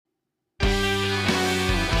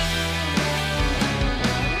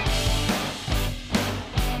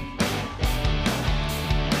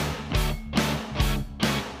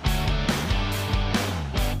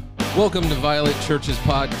Welcome to Violet Church's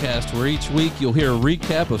podcast, where each week you'll hear a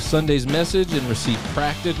recap of Sunday's message and receive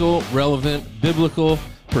practical, relevant, biblical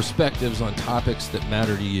perspectives on topics that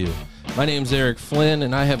matter to you. My name's Eric Flynn,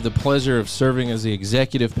 and I have the pleasure of serving as the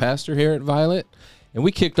executive pastor here at Violet. And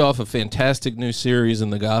we kicked off a fantastic new series in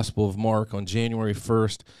the Gospel of Mark on January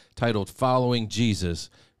 1st titled Following Jesus,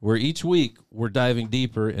 where each week we're diving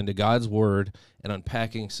deeper into God's Word and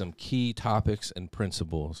unpacking some key topics and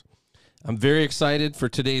principles. I'm very excited for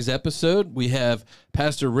today's episode. We have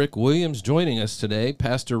Pastor Rick Williams joining us today.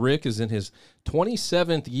 Pastor Rick is in his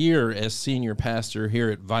 27th year as senior pastor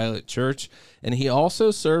here at Violet Church, and he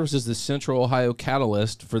also serves as the Central Ohio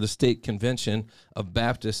Catalyst for the State Convention of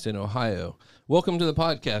Baptists in Ohio. Welcome to the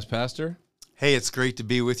podcast, Pastor. Hey, it's great to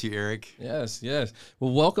be with you, Eric. Yes.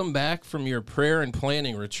 Well, welcome back from your prayer and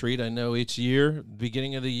planning retreat. I know each year,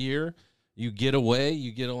 beginning of the year, you get away,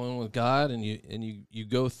 you get alone with God, and you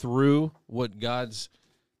go through what God's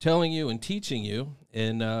telling you and teaching you.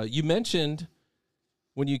 And you mentioned,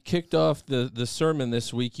 when you kicked off the sermon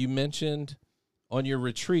this week, you mentioned on your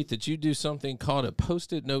retreat that you do something called a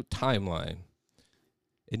Post-it note timeline.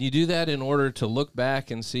 And you do that in order to look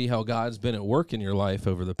back and see how God's been at work in your life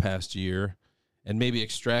over the past year and maybe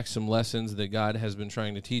extract some lessons that God has been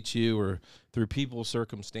trying to teach you or through people,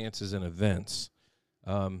 circumstances, and events.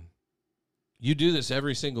 You do this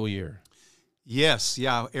every single year. Yes,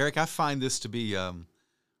 yeah, Eric, I find this to be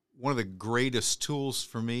one of the greatest tools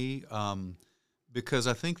for me because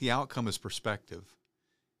I think the outcome is perspective.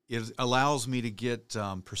 It allows me to get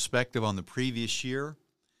perspective on the previous year.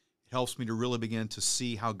 It helps me to really begin to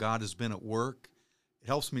see how God has been at work. It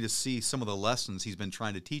helps me to see some of the lessons he's been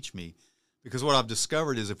trying to teach me. Because what I've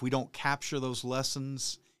discovered is if we don't capture those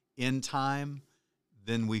lessons in time,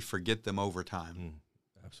 then we forget them over time.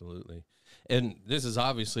 Absolutely. And this is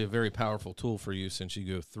obviously a very powerful tool for you since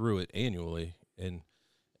you go through it annually. And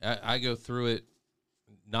I go through it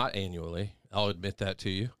not annually. I'll admit that to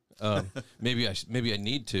you. Maybe I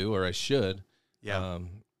need to, or I should. Yeah.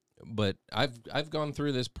 But I've gone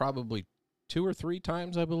through this probably 2 or 3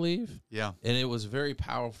 times, I believe. Yeah. And it was very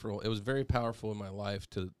powerful. It was very powerful in my life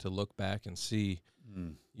to look back and see,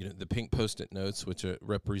 the pink Post-it notes, which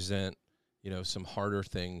represent, some harder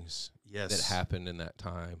things that happened in that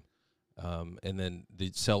time. And then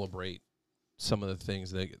they celebrate some of the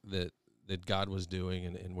things that God was doing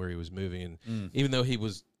and where he was moving. And even though he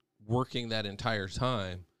was working that entire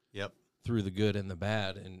time through the good and the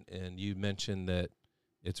bad, and you mentioned that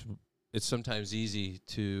it's sometimes easy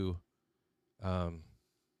to,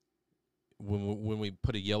 when we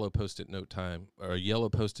put a yellow Post-it note or a yellow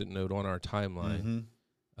Post-it note on our timeline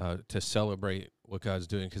to celebrate what God's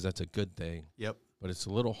doing, because that's a good thing. Yep. But it's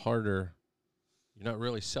a little harder. You're not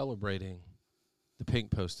really celebrating the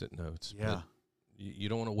pink Post-it notes. Yeah. You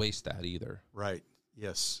don't want to waste that either. Right.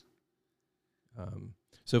 Yes.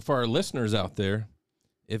 So for our listeners out there,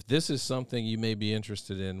 if this is something you may be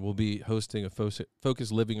interested in, we'll be hosting a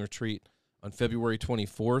Focus Living Retreat on February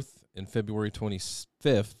 24th and February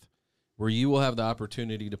 25th, where you will have the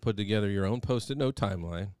opportunity to put together your own Post-it note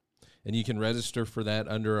timeline. And you can register for that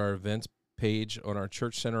under our events page on our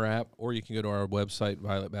Church Center app, or you can go to our website,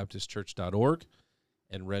 violetbaptistchurch.org,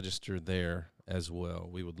 and register there as well.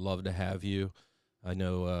 We would love to have you. I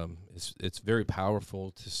know it's very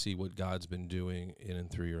powerful to see what God's been doing in and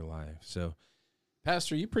through your life. So,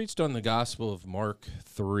 Pastor, you preached on the Gospel of Mark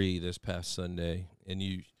 3 this past Sunday, and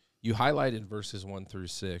you highlighted verses 1 through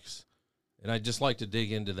 6. And I'd just like to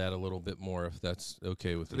dig into that a little bit more, if that's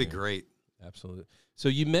okay with you. That'd be great. Absolutely. So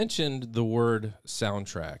you mentioned the word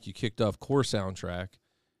soundtrack. You kicked off core soundtrack,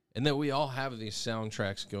 and that we all have these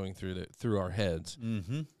soundtracks going through our heads.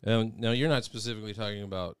 Mm-hmm. Now, you're not specifically talking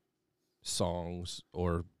about songs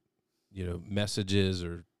or messages,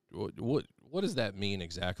 or what does that mean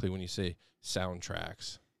exactly when you say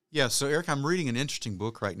soundtracks? Yeah, so Eric, I'm reading an interesting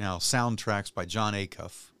book right now, Soundtracks by Jon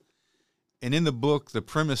Acuff. And in the book, the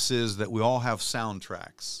premise is that we all have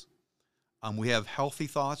soundtracks. We have healthy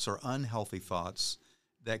thoughts or unhealthy thoughts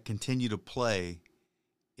that continue to play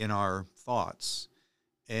in our thoughts.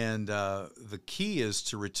 And the key is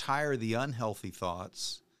to retire the unhealthy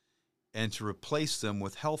thoughts and to replace them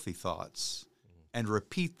with healthy thoughts and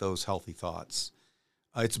repeat those healthy thoughts.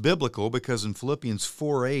 It's biblical because in Philippians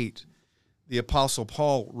 4:8, the Apostle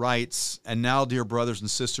Paul writes, "And now, dear brothers and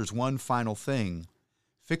sisters, one final thing.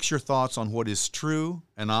 Fix your thoughts on what is true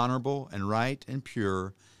and honorable and right and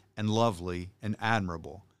pure and lovely and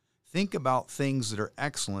admirable. Think about things that are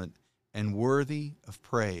excellent and worthy of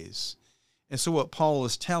praise." And so what Paul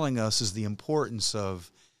is telling us is the importance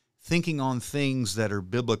of thinking on things that are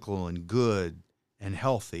biblical and good and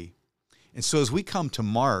healthy. And so as we come to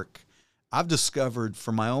Mark, I've discovered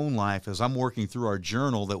for my own life as I'm working through our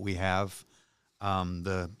journal that we have,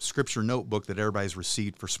 the scripture notebook that everybody's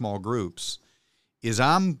received for small groups, is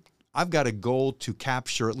I've got a goal to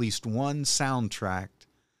capture at least one soundtrack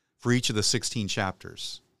for each of the 16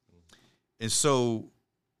 chapters. And so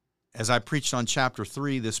as I preached on chapter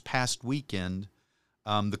 3 this past weekend,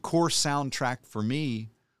 the core soundtrack for me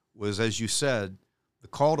was, as you said, the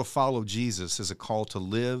call to follow Jesus is a call to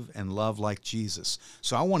live and love like Jesus.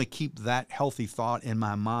 So I want to keep that healthy thought in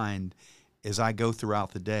my mind as I go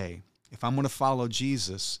throughout the day. If I'm going to follow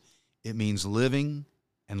Jesus, it means living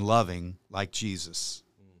and loving like Jesus.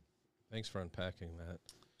 Thanks for unpacking that.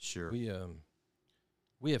 Sure.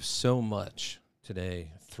 We have so much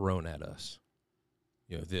today thrown at us.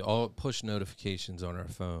 You know, the all push notifications on our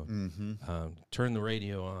phone. Mm-hmm. Turn the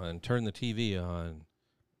radio on, turn the TV on.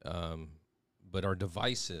 But our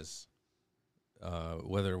devices,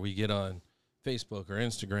 whether we get on Facebook or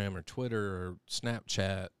Instagram or Twitter or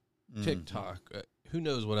Snapchat, TikTok, who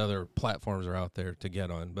knows what other platforms are out there to get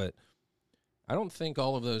on. But I don't think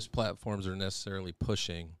all of those platforms are necessarily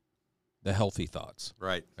pushing the healthy thoughts.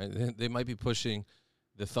 Right. They might be pushing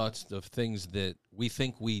the thoughts of things that we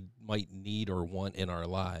think we might need or want in our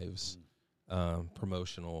lives,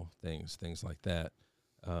 promotional things like that.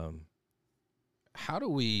 How do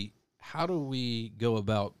we go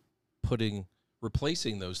about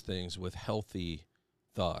replacing those things with healthy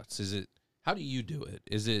thoughts? How do you do it?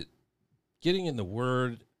 Is it getting in the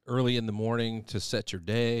Word early in the morning to set your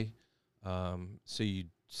day, so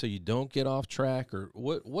you don't get off track, or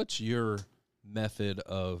what's your method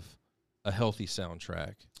of a healthy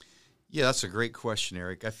soundtrack? Yeah, that's a great question,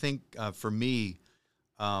 Eric. I think for me,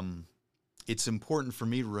 it's important for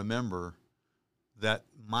me to remember that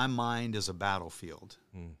my mind is a battlefield.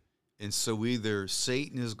 And so either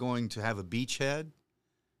Satan is going to have a beachhead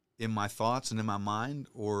in my thoughts and in my mind,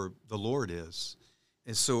 or the Lord is.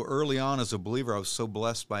 And so early on as a believer, I was so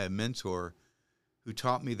blessed by a mentor who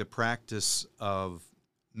taught me the practice of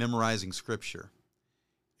memorizing Scripture.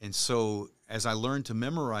 And so as I learned to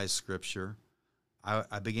memorize Scripture,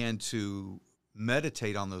 I began to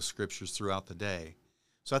meditate on those Scriptures throughout the day.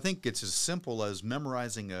 So I think it's as simple as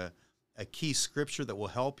memorizing a key Scripture that will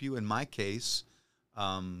help you. In my case,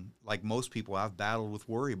 like most people, I've battled with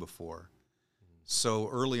worry before. So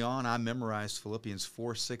early on, I memorized Philippians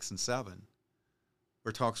 4, 6, and 7,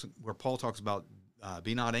 where Paul talks about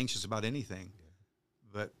be not anxious about anything,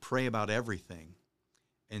 but pray about everything.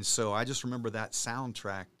 And so I just remember that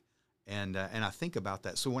soundtrack, and I think about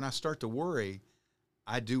that. So when I start to worry,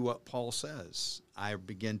 I do what Paul says. I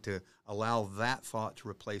begin to allow that thought to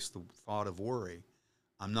replace the thought of worry.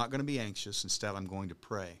 I'm not going to be anxious. Instead, I'm going to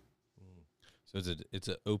pray. So it's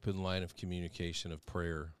an open line of communication of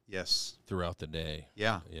prayer. Yes. Throughout the day.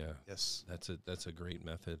 Yeah. Yeah. Yes. That's a great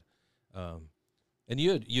method. And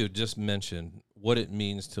you had just mentioned what it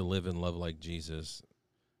means to live and love like Jesus.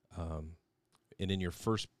 And in your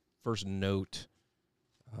first note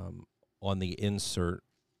on the insert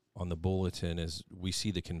on the bulletin is we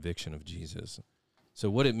see the conviction of Jesus. So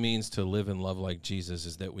what it means to live and love like Jesus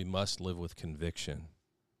is that we must live with conviction.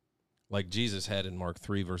 Like Jesus had in Mark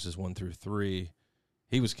 3, verses 1 through 3,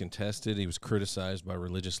 he was contested. He was criticized by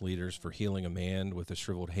religious leaders for healing a man with a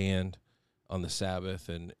shriveled hand on the Sabbath,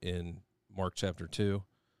 and in Mark chapter 2.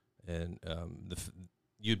 And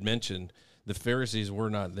you'd mentioned the Pharisees were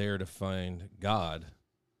not there to find God,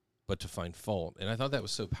 but to find fault. And I thought that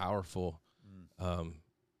was so powerful,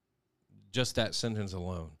 just that sentence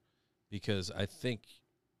alone, because I think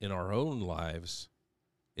in our own lives,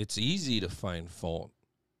 it's easy to find fault.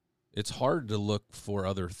 It's hard to look for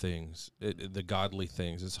other things, the godly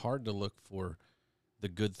things. It's hard to look for the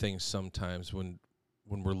good things sometimes when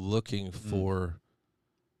we're looking for,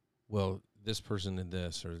 well, this person did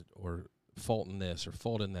this, or fault in this, or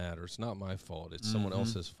fault in that, or it's not my fault, it's someone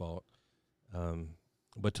else's fault.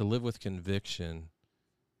 But to live with conviction,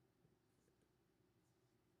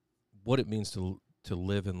 what it means to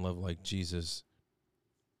live and love like Jesus,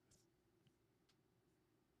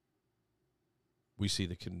 we see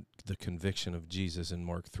the conviction of Jesus in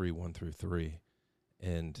Mark 3, 1 through 3.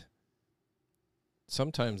 And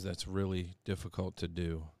sometimes that's really difficult to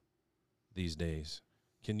do these days.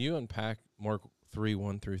 Can you unpack Mark 3,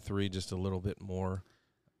 1 through 3 just a little bit more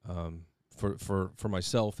for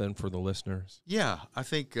myself and for the listeners? Yeah, I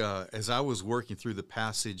think as I was working through the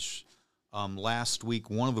passage last week,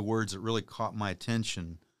 one of the words that really caught my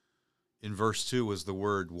attention in verse 2 was the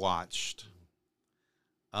word watched.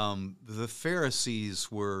 The Pharisees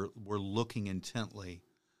were looking intently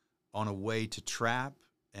on a way to trap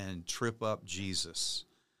and trip up Jesus.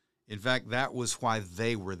 In fact, that was why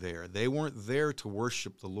they were there. They weren't there to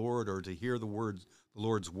worship the Lord or to hear the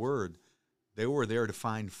Lord's word. They were there to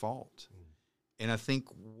find fault. And I think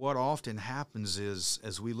what often happens is,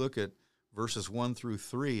 as we look at verses 1 through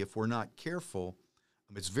 3, if we're not careful,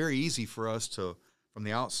 it's very easy for us to, from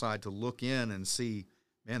the outside, to look in and see,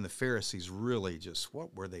 man, the Pharisees really just,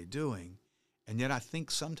 what were they doing? And yet I think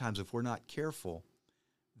sometimes if we're not careful,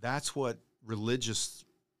 that's what religious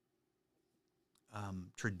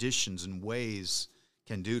traditions and ways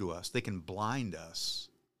can do to us. They can blind us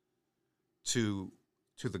to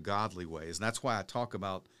the godly ways. And that's why I talk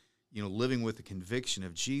about, living with the conviction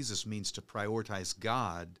of Jesus means to prioritize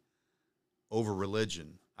God over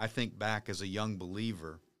religion. I think back as a young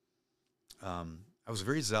believer, I was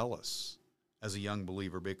very zealous as a young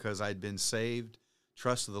believer because I'd been saved,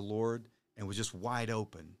 trusted the Lord, and was just wide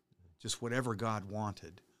open, just whatever God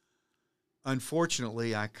wanted.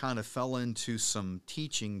 Unfortunately, I kind of fell into some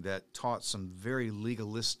teaching that taught some very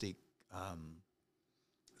legalistic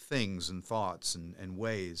things and thoughts and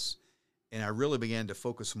ways, and I really began to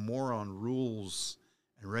focus more on rules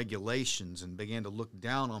and regulations and began to look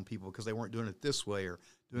down on people because they weren't doing it this way or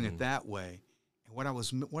doing it that way. And what I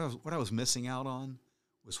was missing out on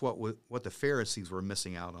was what the Pharisees were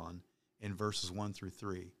missing out on in verses 1 through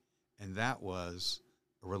 3, and that was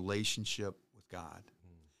a relationship with God.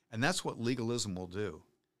 And that's what legalism will do.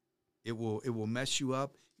 It will mess you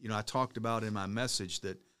up. I talked about in my message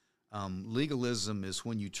that legalism is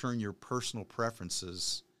when you turn your personal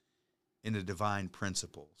preferences into divine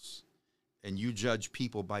principles, and you judge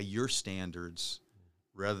people by your standards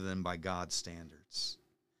rather than by God's standards.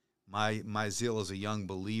 My zeal as a young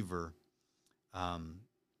believer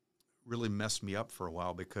really messed me up for a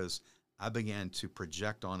while because I began to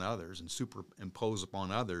project on others and superimpose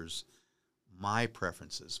upon others my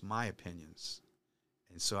preferences, my opinions,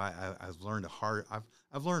 and so I've learned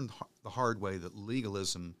I've learned the hard way that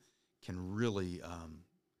legalism can really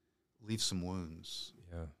leave some wounds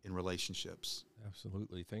in relationships.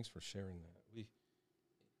 Absolutely. Thanks for sharing that.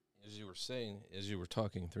 As you were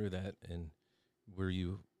talking through that, and where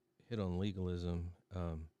you hit on legalism,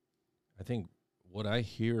 I think what I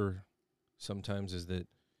hear sometimes is that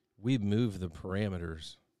we move the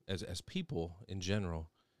parameters as people in general.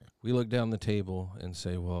 We look down the table and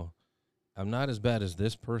say, well, I'm not as bad as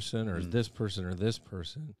this person or this person or this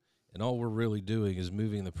person. And all we're really doing is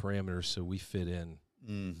moving the parameters so we fit in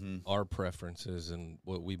our preferences and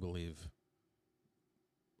what we believe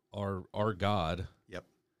our God,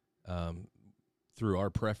 through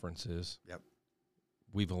our preferences,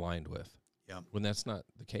 we've aligned with. When that's not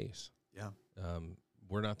the case.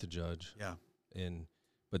 We're not the judge.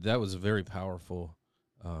 But that was very powerful.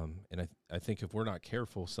 And I think if we're not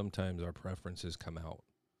careful, sometimes our preferences come out.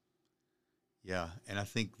 And I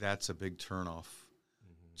think that's a big turnoff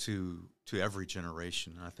to every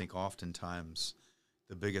generation. And I think oftentimes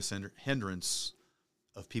the biggest hindrance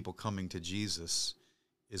of people coming to Jesus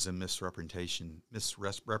is a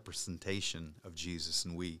misrepresentation of Jesus,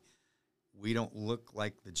 and we don't look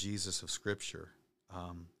like the Jesus of Scripture.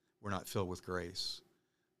 We're not filled with grace.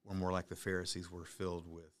 We're more like the Pharisees. We're filled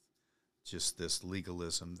with just this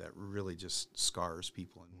legalism that really just scars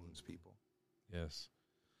people and wounds people. Yes.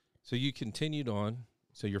 So you continued on.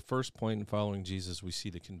 So your first point in following Jesus, we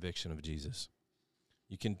see the conviction of Jesus.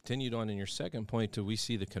 You continued on in your second point till we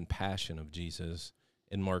see the compassion of Jesus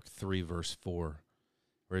in Mark 3, verse 4,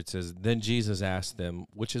 where it says, then Jesus asked them,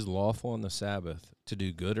 which is lawful on the Sabbath, to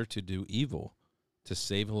do good or to do evil, to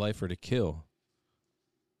save a life or to kill?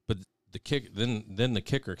 But then the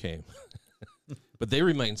kicker came. But they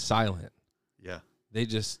remained silent. They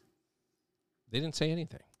didn't say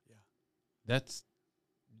anything.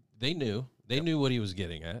 They knew. They knew what he was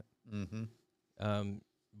getting at.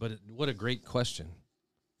 But what a great question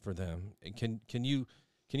for them. And can you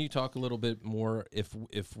talk a little bit more? If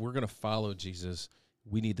we're going to follow Jesus,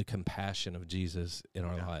 we need the compassion of Jesus in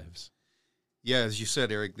our lives. As you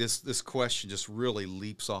said, Eric, this question just really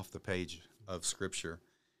leaps off the page of Scripture.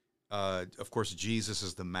 Of course, Jesus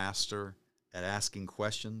is the master at asking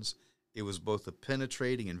questions. It was both a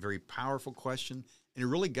penetrating and very powerful question, and it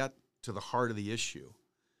really got to the heart of the issue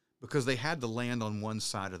because they had to land on one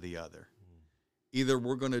side or the other. Either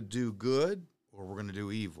we're going to do good or we're going to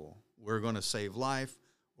do evil. We're going to save life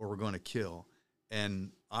or we're going to kill.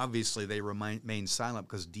 And obviously they remained silent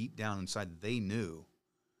because deep down inside they knew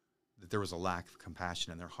that there was a lack of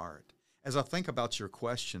compassion in their heart. As I think about your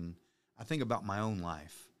question, I think about my own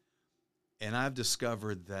life. And I've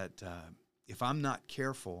discovered that if I'm not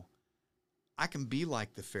careful, I can be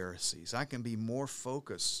like the Pharisees. I can be more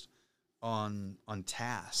focused on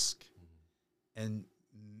task and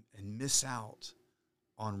miss out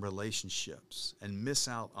on relationships and miss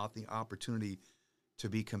out on the opportunity to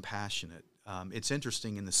be compassionate. It's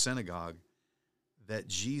interesting in the synagogue that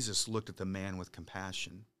Jesus looked at the man with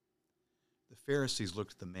compassion. The Pharisees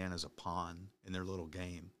looked at the man as a pawn in their little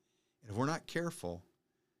game. And if we're not careful,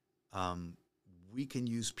 we can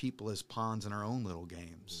use people as pawns in our own little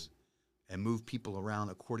games and move people around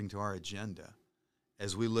according to our agenda.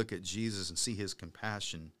 As we look at Jesus and see his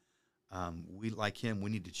compassion, we, like him,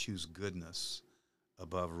 we need to choose goodness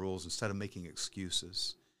above rules instead of making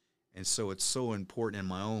excuses. And so it's so important in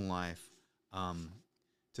my own life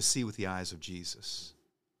to see with the eyes of Jesus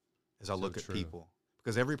as I look at people.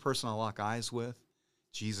 Because every person I lock eyes with,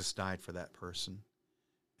 Jesus died for that person.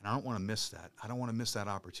 And I don't want to miss that. I don't want to miss that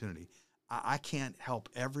opportunity. I can't help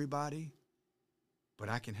everybody, but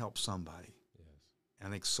I can help somebody. Yes. And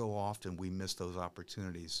I think so often we miss those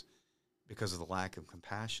opportunities because of the lack of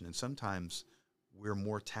compassion. And sometimes we're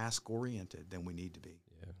more task-oriented than we need to be.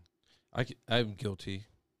 Yeah, I'm guilty.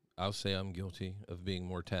 I'll say I'm guilty of being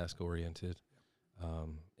more task-oriented.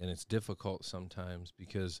 And it's difficult sometimes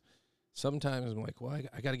because sometimes I'm like, well,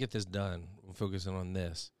 I got to get this done. I'm focusing on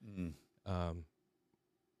this.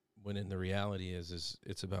 When in the reality is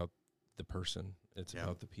it's about the person. It's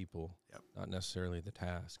about the people, not necessarily the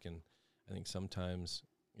task. And I think sometimes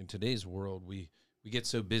in today's world, we get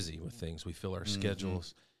so busy with things. We fill our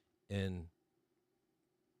schedules. And,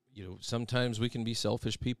 sometimes we can be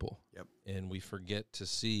selfish people. And we forget to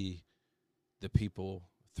see the people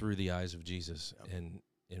through the eyes of Jesus. And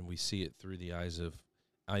we see it through the eyes of,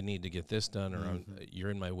 I need to get this done, or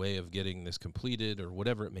you're in my way of getting this completed, or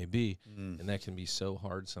whatever it may be. And that can be so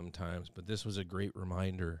hard sometimes. But this was a great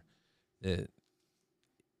reminder that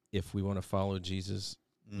if we want to follow Jesus,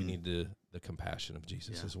 we need the compassion of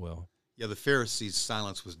Jesus as well. Yeah, the Pharisees'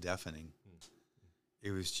 silence was deafening.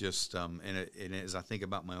 It was just, and as I think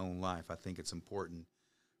about my own life, I think it's important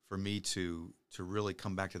for me to really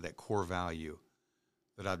come back to that core value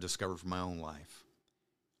that I've discovered from my own life.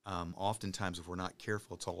 Oftentimes, if we're not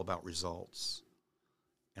careful, it's all about results.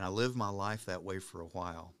 And I lived my life that way for a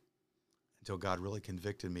while until God really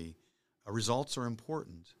convicted me. Results are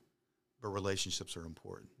important, but relationships are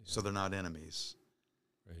important. So they're not enemies.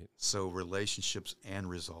 Right. So relationships and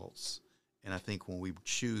results. And I think when we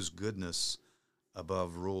choose goodness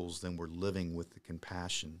above rules, then we're living with the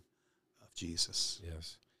compassion of Jesus.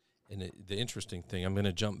 Yes. And the interesting thing, I'm going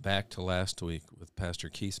to jump back to last week with Pastor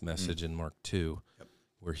Keith's message in Mark 2.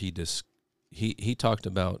 Where he talked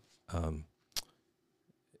about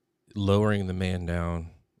lowering the man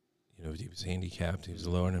down. He was handicapped. He was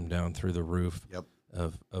lowering him down through the roof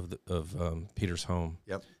of Peter's home.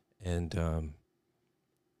 And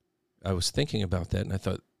I was thinking about that, and I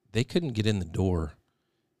thought they couldn't get in the door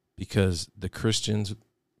because the Christians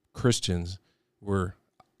were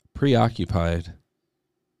preoccupied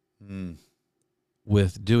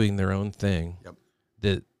with doing their own thing.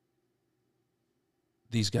 That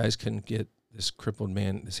these guys couldn't get this crippled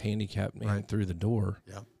man, this handicapped man through the door.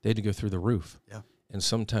 They had to go through the roof. And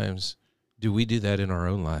sometimes, do we do that in our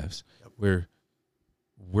own lives where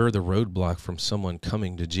we're the roadblock from someone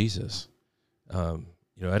coming to Jesus?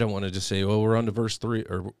 I don't want to just say, well, we're on to verse 3,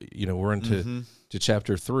 or, we're into to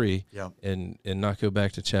chapter 3 and not go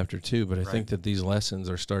back to chapter 2. But I think that these lessons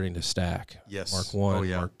are starting to stack. Mark 1,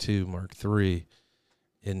 Mark 2, Mark 3,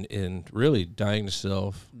 and really dying to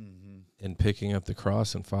self, and picking up the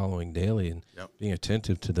cross and following daily and being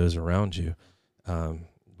attentive to those around you.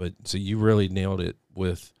 But so you really nailed it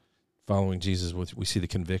with following Jesus. We see the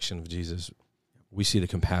conviction of Jesus. We see the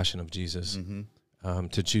compassion of Jesus.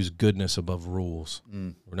 To choose goodness above rules.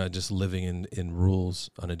 We're not just living in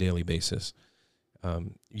rules on a daily basis.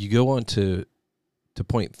 You go on to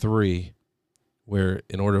point 3, where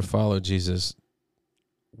in order to follow Jesus,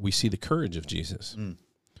 we see the courage of Jesus.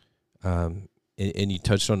 And you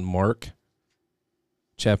touched on Mark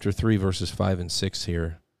chapter 3, verses 5 and 6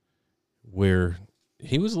 here, where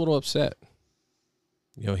he was a little upset.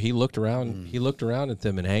 He looked around at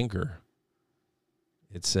them in anger.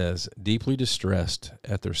 It says, deeply distressed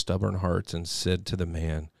at their stubborn hearts, and said to the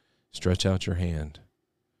man, stretch out your hand.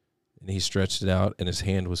 And he stretched it out, and his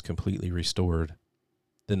hand was completely restored.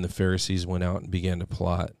 Then the Pharisees went out and began to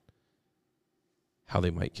plot how they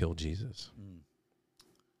might kill Jesus.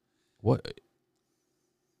 What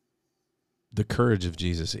the courage of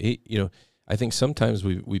Jesus. I think sometimes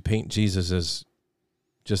we paint Jesus as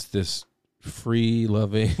just this free,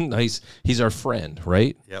 loving, nice. He's our friend,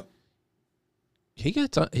 right? He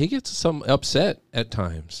gets some upset at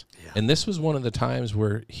times. And this was one of the times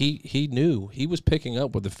where he knew he was picking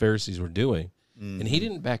up what the Pharisees were doing, and he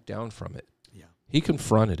didn't back down from it. He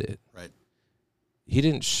confronted it. he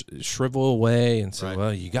didn't shrivel away and say, Right.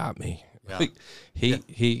 "Well, you got me." Yeah. Like,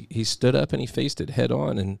 he stood up and he faced it head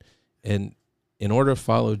on. And in order to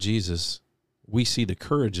follow Jesus, we see the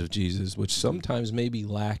courage of Jesus, which sometimes may be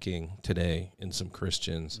lacking today in some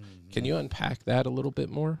Christians. Can you unpack that a little bit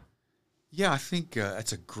more? Yeah, I think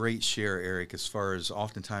that's a great share, Eric, as far as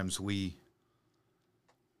oftentimes we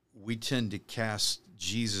tend to cast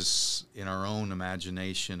Jesus in our own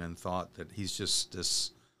imagination and thought that he's just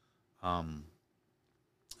this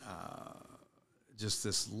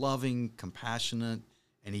loving, compassionate,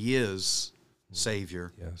 and he is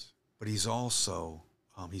Savior, Yes. but he's also,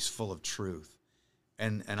 he's full of truth.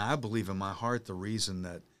 And I believe in my heart the reason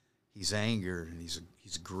that he's angered and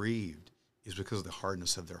he's grieved is because of the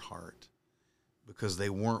hardness of their heart, because they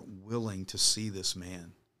weren't willing to see this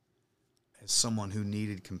man as someone who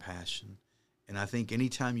needed compassion. And I think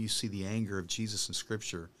anytime you see the anger of Jesus in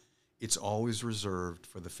Scripture, it's always reserved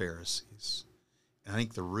for the Pharisees. And I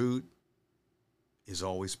think the root is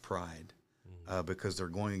always pride, because they're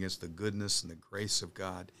going against the goodness and the grace of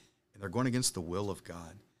God, and they're going against the will of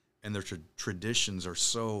God. And their traditions are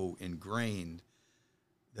so ingrained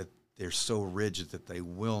that they're so rigid that they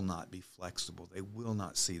will not be flexible. They will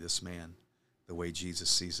not see this man the way Jesus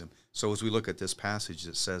sees him. So as we look at this passage,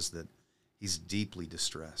 it says that he's deeply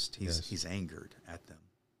distressed. He's angered at them.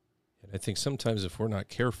 And I think sometimes if we're not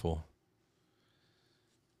careful,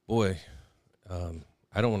 boy,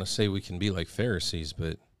 I don't want to say we can be like Pharisees,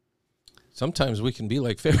 but sometimes we can be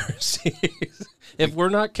like Pharisees if we're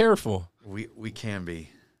not careful. We can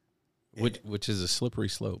be. Which is a slippery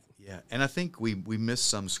slope. Yeah, and I think we miss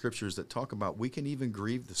some scriptures that talk about we can even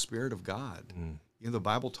grieve the Spirit of God. You know, the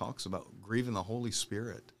Bible talks about grieving the Holy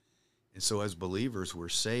Spirit. And so as believers, we're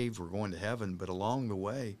saved, we're going to heaven, but along the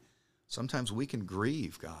way, sometimes we can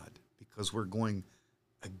grieve God because we're going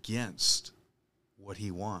against what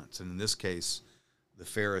he wants. And in this case, the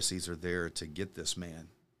Pharisees are there to get this man,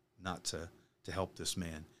 not to help this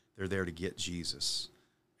man. They're there to get Jesus,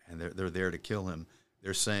 and they're there to kill him.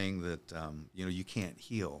 They're saying that, you can't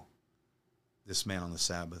heal this man on the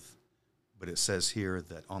Sabbath. But it says here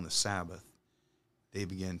that on the Sabbath, they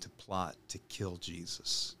began to plot to kill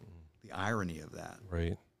Jesus. The irony of that.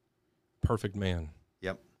 Right. Perfect man.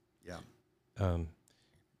 Yep. Yeah.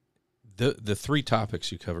 The three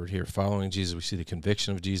topics you covered here, following Jesus, we see the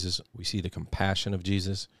conviction of Jesus, we see the compassion of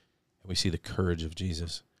Jesus, and we see the courage of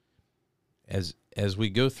Jesus. As we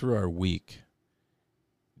go through our week,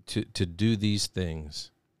 to do these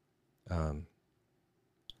things,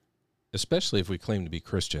 especially if we claim to be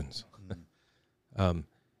Christians,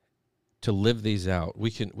 to live these out,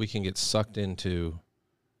 we can get sucked into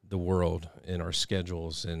the world and our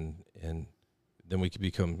schedules, and then we can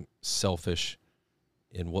become selfish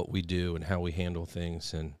in what we do and how we handle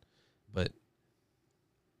things. But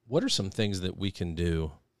what are some things that we can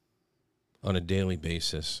do on a daily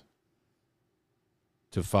basis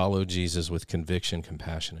to follow Jesus with conviction,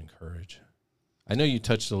 compassion, and courage? I know you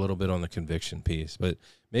touched a little bit on the conviction piece, but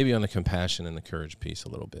maybe on the compassion and the courage piece a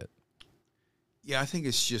little bit. Yeah, I think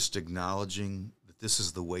it's just acknowledging that this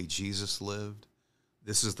is the way Jesus lived.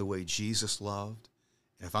 This is the way Jesus loved.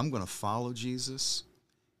 And if I'm going to follow Jesus,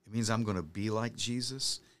 it means I'm going to be like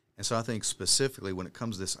Jesus. And so I think specifically when it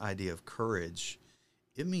comes to this idea of courage,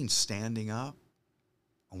 it means standing up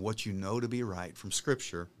on what you know to be right from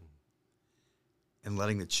Scripture and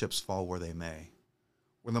letting the chips fall where they may.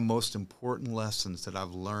 One of the most important lessons that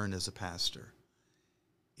I've learned as a pastor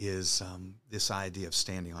is this idea of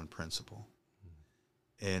standing on principle.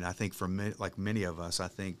 And I think for many of us, I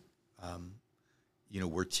think,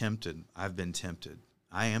 we're tempted. I've been tempted.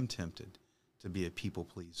 I am tempted to be a people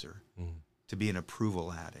pleaser, to be an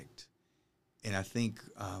approval addict. And I think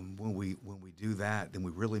when we do that, then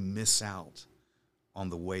we really miss out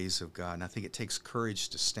on the ways of God. And I think it takes courage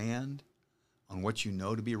to stand on what you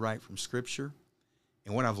know to be right from Scripture.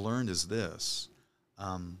 And what I've learned is this.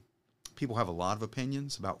 People have a lot of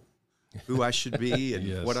opinions about who I should be and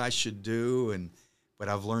Yes. what I should do. But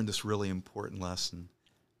I've learned this really important lesson.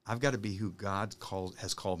 I've got to be who God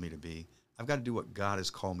has called me to be. I've got to do what God has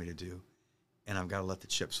called me to do. And I've got to let the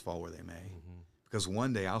chips fall where they may. Mm-hmm. Because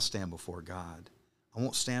one day I'll stand before God. I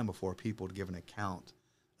won't stand before people to give an account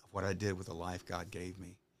of what I did with the life God gave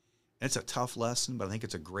me. And it's a tough lesson, but I think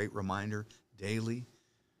it's a great reminder daily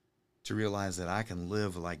to realize that I can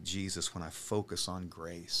live like Jesus when I focus on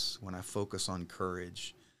grace, when I focus on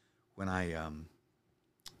courage, when I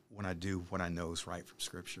do what I know is right from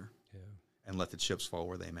Scripture, and let the chips fall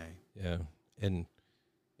where they may. Yeah, and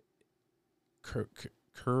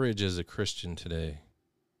courage as a Christian today,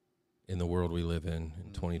 in the world we live in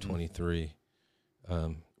 2023,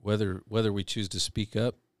 whether we choose to speak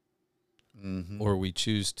up or we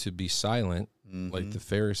choose to be silent, like the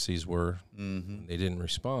Pharisees were. They didn't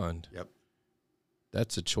respond. Yep.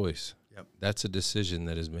 That's a choice. Yep. That's a decision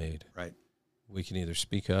that is made. Right. We can either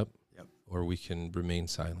speak up, Yep. or we can remain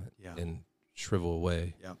silent Yeah. and shrivel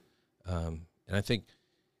away. Yep. And I think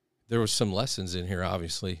there was some lessons in here,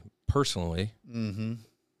 obviously, personally.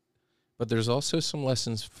 But there's also some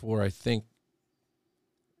lessons for, I think,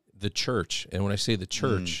 the church. And when I say the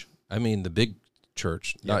church, I mean the big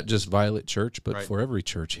church, not just Violet Church, but for every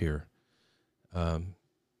church here.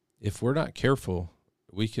 If we're not careful,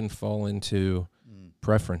 we can fall into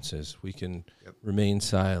preferences. We can remain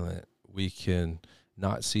silent. We can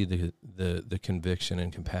not see the conviction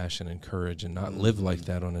and compassion and courage and not live like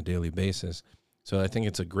that on a daily basis. So I think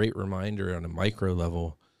it's a great reminder on a micro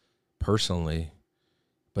level personally.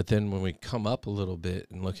 But then when we come up a little bit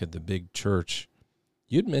and look at the big church,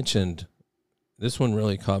 you'd mentioned, this one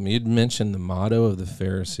really caught me, you'd mentioned the motto of the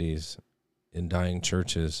Pharisees in dying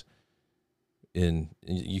churches.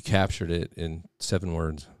 You captured it in 7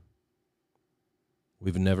 words.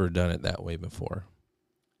 We've never done it that way before.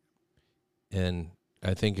 And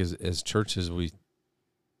I think as churches, we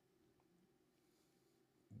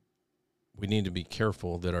need to be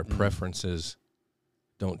careful that our preferences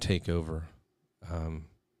don't take over,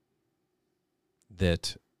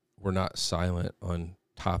 that we're not silent on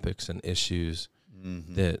topics and issues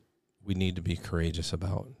that we need to be courageous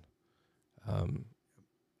about.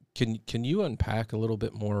 Can you unpack a little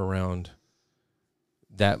bit more around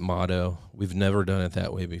that motto? We've never done it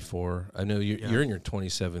that way before. I know you're in your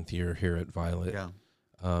 27th year here at Violet. Yeah.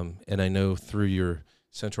 And I know through your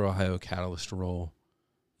Central Ohio Catalyst role,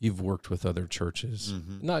 you've worked with other churches,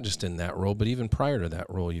 not just in that role, but even prior to that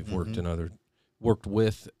role, you've worked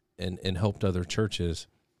with and helped other churches.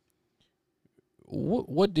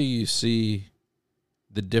 What do you see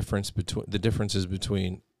the differences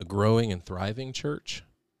between a growing and thriving church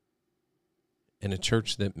and a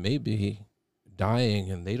church that may be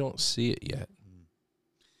dying and they don't see it yet?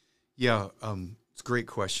 Yeah, it's a great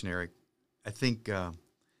question, Eric. I think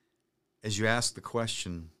as you ask the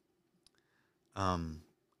question,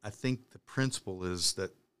 I think the principle is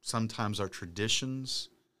that sometimes our traditions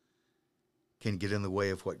can get in the way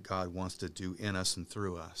of what God wants to do in us and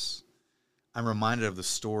through us. I'm reminded of the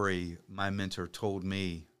story my mentor told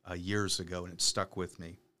me years ago, and it stuck with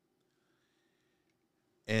me.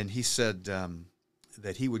 And he said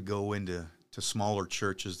that he would go into smaller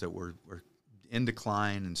churches that were in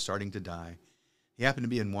decline and starting to die. He happened to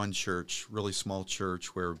be in one church, really small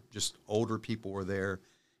church, where just older people were there.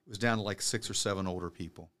 It was down to like 6 or 7 older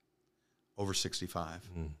people, over 65.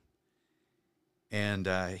 And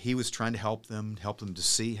he was trying to help them to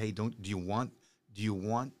see, hey, do you want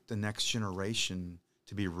the next generation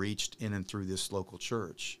to be reached in and through this local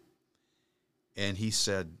church? And he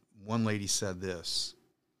said, one lady said this,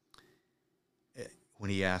 when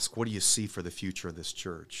he asked, what do you see for the future of this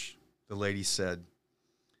church? The lady said,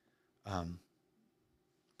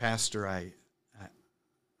 Pastor, I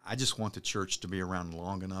just want the church to be around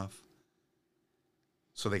long enough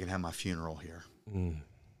so they can have my funeral here.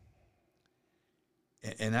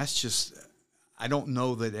 And that's just, I don't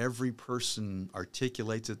know that every person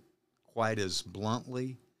articulates it quite as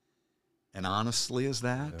bluntly and honestly as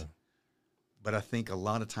that. Yeah. But I think a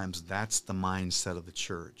lot of times that's the mindset of the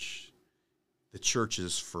church. The church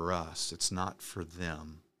is for us. It's not for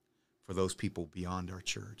them, for those people beyond our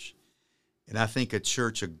church. And I think a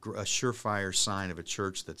surefire sign of a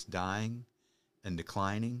church that's dying and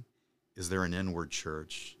declining is they're an inward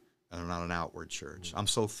church and not an outward church. I'm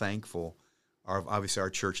so thankful. Obviously, our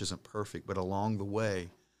church isn't perfect, but along the way,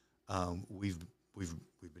 we've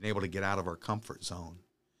been able to get out of our comfort zone.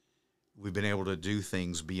 We've been able to do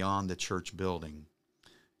things beyond the church building,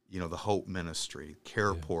 the Hope Ministry,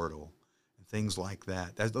 Care Portal, and things like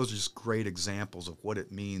that. Those are just great examples of what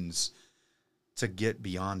it means to get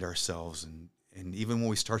beyond ourselves. And even when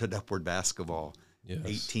we started Upward Basketball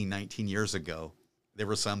 18, 19 years ago, there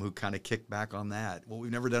were some who kind of kicked back on that. Well,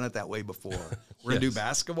 we've never done it that way before. We're going to do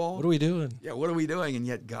basketball? What are we doing? Yeah, what are we doing? And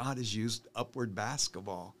yet God has used Upward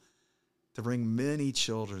Basketball to bring many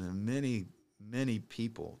children and many, many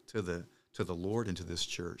people to the Lord and to this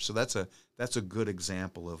church. So that's a good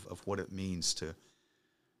example of what it means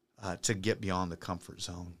to get beyond the comfort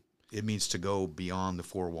zone. It means to go beyond the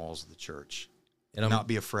 4 walls of the church and not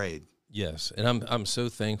be afraid. Yes, and I'm so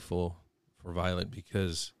thankful for Violet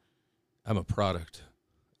because I'm a product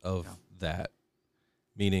of that,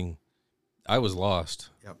 meaning I was lost.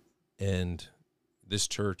 Yep. And this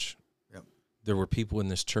church, there were people in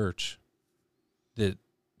this church that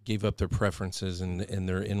gave up their preferences and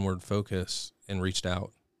their inward focus and reached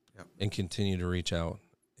out and continue to reach out.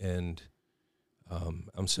 And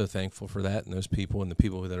I'm so thankful for that and those people and the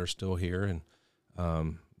people that are still here and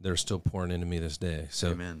they're still pouring into me this day.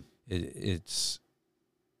 So Amen. It's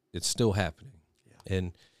still happening. Yeah.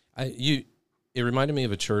 And it reminded me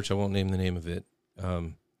of a church. I won't name the name of it.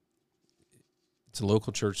 It's a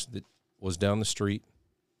local church that was down the street,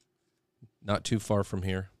 not too far from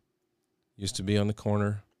here. Used to be on the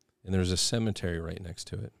corner, and there's a cemetery right next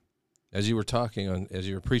to it. As you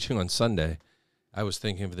were preaching on Sunday, I was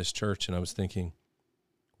thinking of this church, and I was thinking,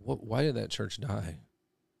 why did that church die?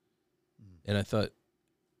 And I thought,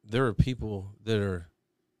 there are people that are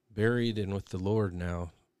buried and with the Lord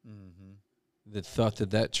now that thought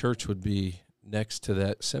that church would be next to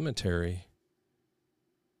that cemetery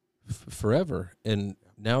forever. And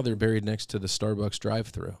now they're buried next to the Starbucks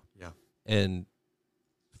drive-thru. Yeah. And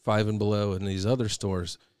Five and Below and these other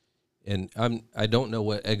stores. And I don't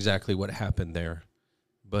know exactly what happened there,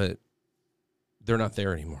 but they're not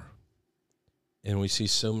there anymore. And we see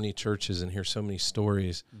so many churches and hear so many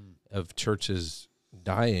stories of churches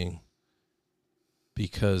dying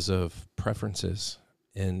because of preferences,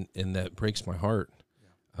 and that breaks my heart.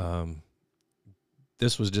 Yeah.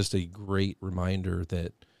 This was just a great reminder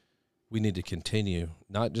that we need to continue,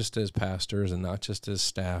 not just as pastors and not just as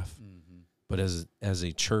staff, but as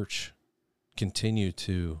a church, continue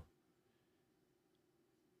to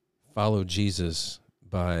follow Jesus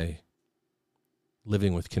by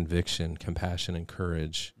living with conviction, compassion, and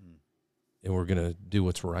courage, and we're going to do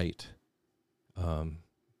what's right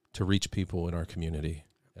to reach people in our community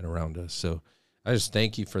and around us. So I just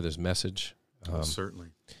thank you for this message. Certainly.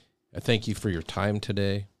 I thank you for your time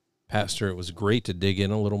today. Pastor, it was great to dig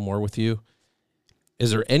in a little more with you.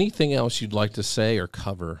 Is there anything else you'd like to say or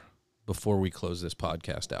cover before we close this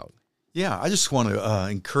podcast out? Yeah, I just want to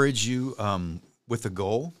encourage you with a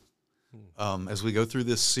goal as we go through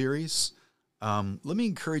this series. Let me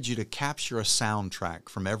encourage you to capture a soundtrack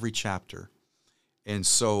from every chapter. And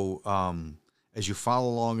so as you follow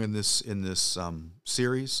along in this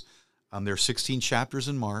series, there are 16 chapters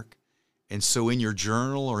in Mark. And so in your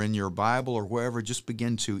journal or in your Bible or wherever, just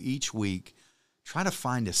begin to each week try to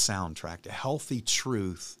find a soundtrack, a healthy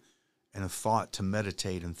truth and a thought to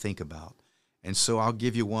meditate and think about. And so I'll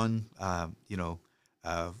give you one,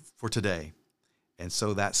 for today. And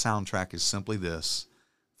so that soundtrack is simply this: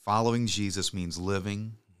 following Jesus means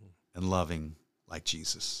living and loving like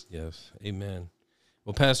Jesus. Yes, amen.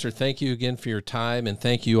 Well, Pastor, thank you again for your time, and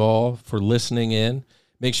thank you all for listening in.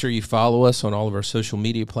 Make sure you follow us on all of our social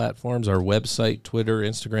media platforms, our website, Twitter,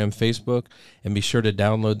 Instagram, Facebook, and be sure to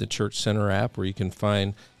download the Church Center app where you can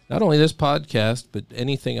find not only this podcast, but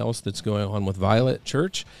anything else that's going on with Violet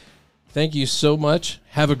Church. Thank you so much.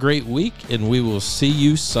 Have a great week, and we will see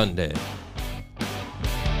you Sunday.